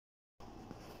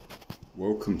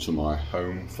Welcome to my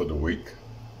home for the week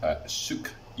at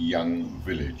Sukyang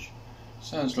Village.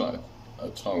 Sounds like a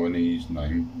Taiwanese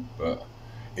name, but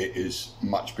it is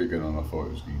much bigger than I thought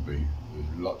it was going to be.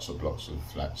 There's lots of blocks of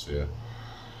flats here.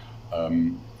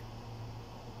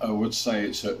 I would say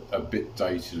it's a bit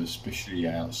dated, especially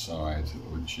outside,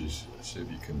 which is, see if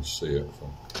you can see it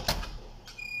from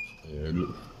here.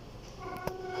 Look,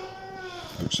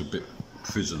 looks a bit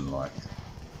prison-like.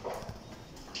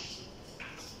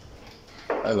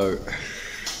 Hello.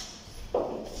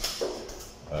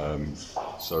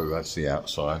 So that's the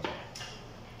outside.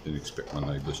 Didn't expect my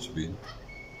neighbours to be in.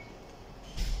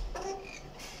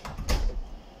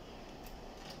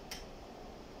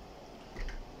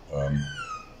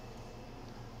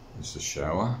 There's the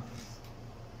shower.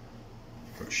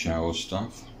 Got shower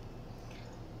stuff.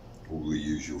 All the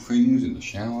usual things in the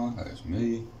shower. There's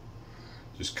me.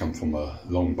 Just come from a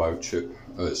long boat trip.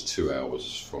 It's 2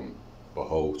 hours from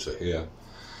Bohol to here.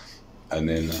 And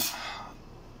then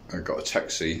I got a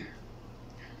taxi,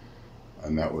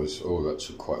 and that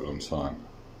took quite a long time.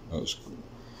 It's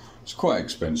quite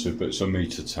expensive, but it's a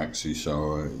meter taxi,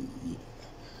 so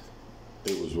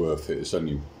it was worth it. It's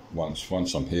only once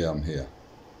I'm here, I'm here.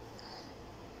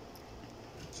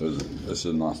 So there's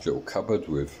a nice little cupboard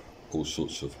with all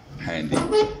sorts of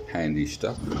handy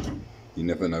stuff. You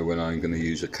never know when I'm going to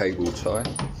use a cable tie.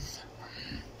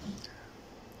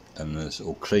 And there's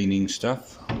all cleaning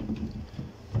stuff.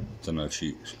 Don't know if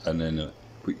and then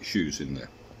put your shoes in there.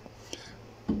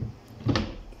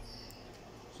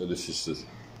 So this is the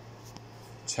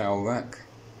towel rack.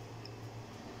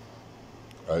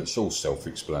 It's all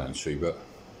self-explanatory, but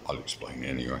I'll explain it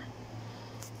anyway.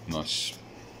 Nice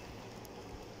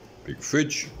big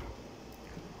fridge.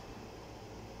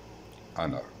 I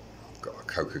know, I've got a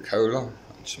Coca-Cola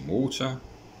and some water.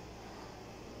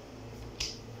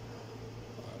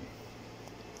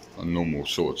 A normal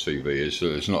sort of TV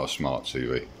it's not a smart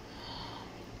TV,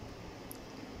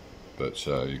 but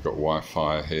you've got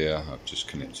Wi-Fi here. I've just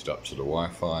connected up to the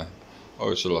Wi-Fi.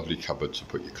 Oh, it's a lovely cupboard to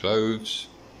put your clothes,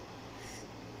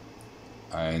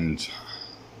 and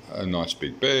a nice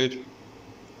big bed,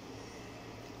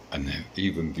 and they've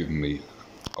even given me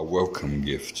a welcome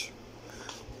gift.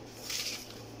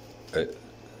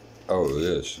 Oh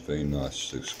yes, very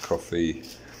nice. There's coffee.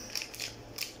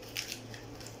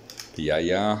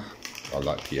 Piaya, I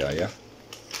like piaya.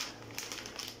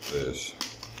 There's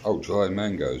dried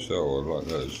mangoes. Oh, I like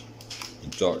those. A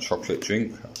dark chocolate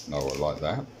drink. No, I like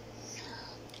that.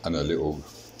 And a little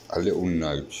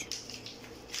note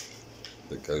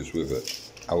that goes with it.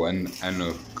 Oh, and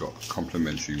I've got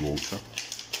complimentary water.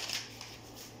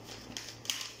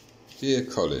 Dear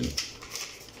Colin.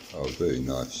 Oh, very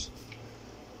nice.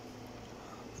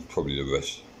 Probably the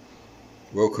rest.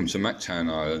 Welcome to Mactan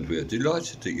Island. We are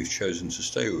delighted that you've chosen to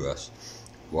stay with us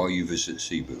while you visit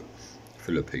Cebu,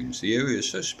 Philippines. The area is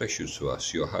so special to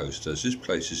us, your host, as this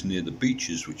place is near the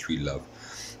beaches which we love.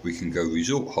 We can go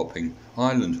resort hopping,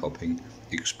 island hopping,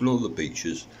 explore the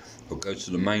beaches, or go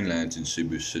to the mainland in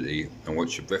Cebu City and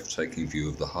watch a breathtaking view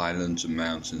of the highlands and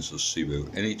mountains of Cebu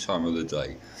any time of the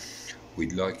day.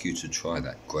 We'd like you to try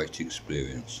that great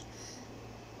experience.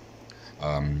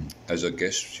 As a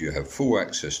guest, you have full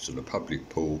access to the public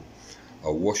pool,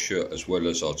 a washer, as well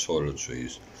as our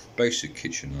toiletries, basic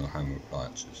kitchen and home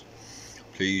appliances.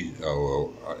 Please,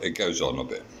 it goes on a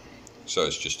bit. So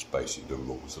it's just basically the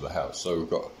rules of the house. So we've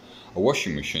got a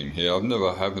washing machine here.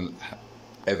 Haven't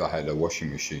ever had a washing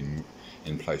machine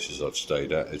in places I've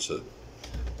stayed at. It's a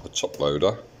top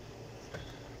loader.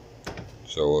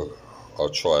 So I'll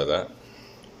try that.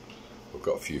 I've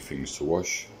got a few things to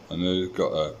wash. And they've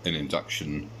got an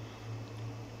induction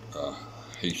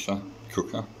heater,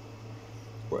 cooker,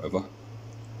 whatever,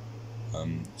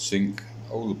 sink,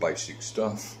 all the basic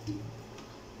stuff.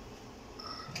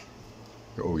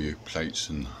 Got all your plates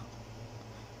and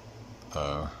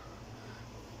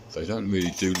they don't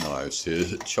really do knives here.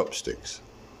 Chopsticks.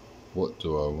 What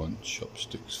do I want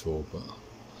chopsticks for? But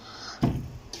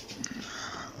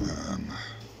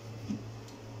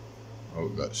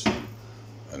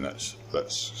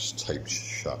that's taped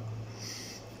shut.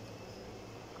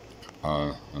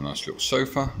 A nice little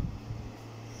sofa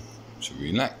to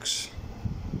relax,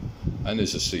 and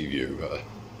there's a sea view,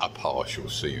 a partial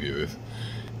sea view.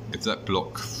 If that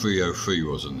block 303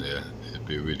 wasn't there, it'd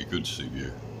be a really good sea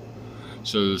view.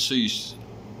 So the sea's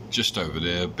just over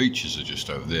there, beaches are just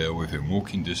over there, within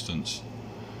walking distance,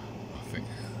 I think.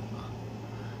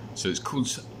 So it's called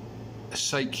Saekyung,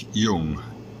 Saekyung.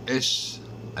 It's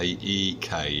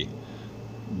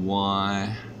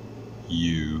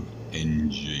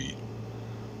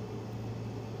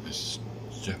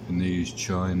Japanese,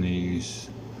 Chinese,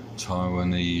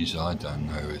 Taiwanese, I don't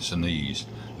know, it's an ease.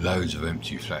 Loads of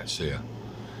empty flats here.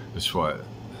 That's why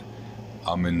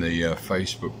I'm in the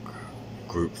Facebook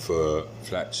group for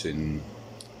flats in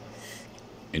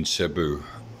Cebu,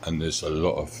 and there's a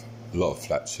lot of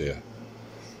flats here.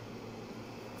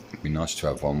 It'd be nice to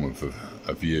have one with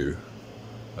a view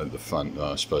at the front.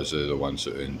 I suppose they're the ones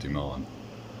that are in demand.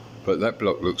 But that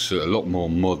block looks a lot more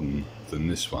modern than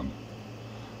this one.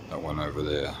 That one over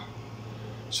there.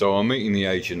 So I'm meeting the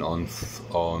agent on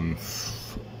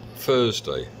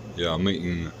Thursday. Yeah, I'm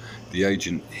meeting the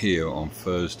agent here on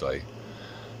Thursday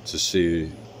to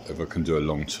see if I can do a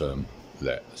long-term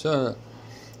let. So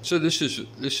this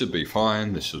will be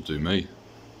fine. This will do me.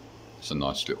 It's a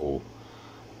nice little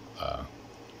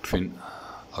print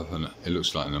of it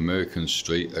looks like an American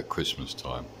street at Christmas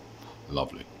time.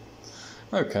 Lovely.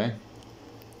 Okay,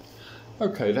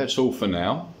 that's all for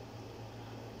now,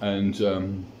 and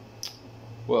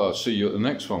well, I'll see you at the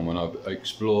next one when I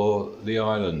explore the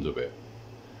island a bit.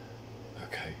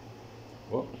 Okay.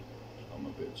 What? I'm a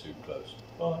bit too close.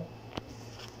 Bye.